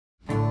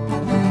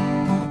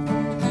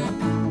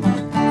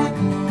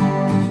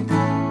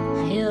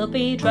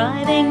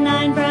driving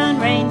 9 brown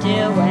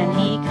reindeer when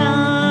he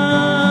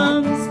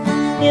comes.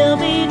 He'll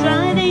be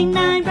driving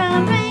 9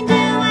 brown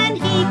reindeer when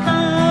he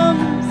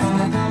comes.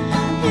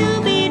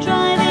 He'll be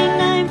driving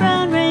 9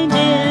 brown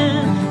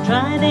reindeer,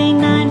 driving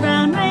 9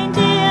 brown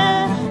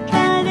reindeer,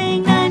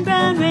 driving 9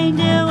 brown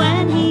reindeer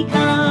when he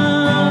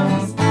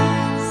comes.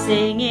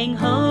 Singing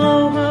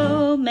ho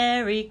ho,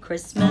 Merry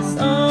Christmas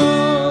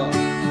all.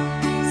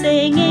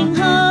 Singing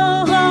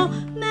ho ho,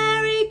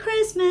 Merry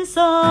Christmas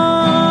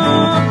all.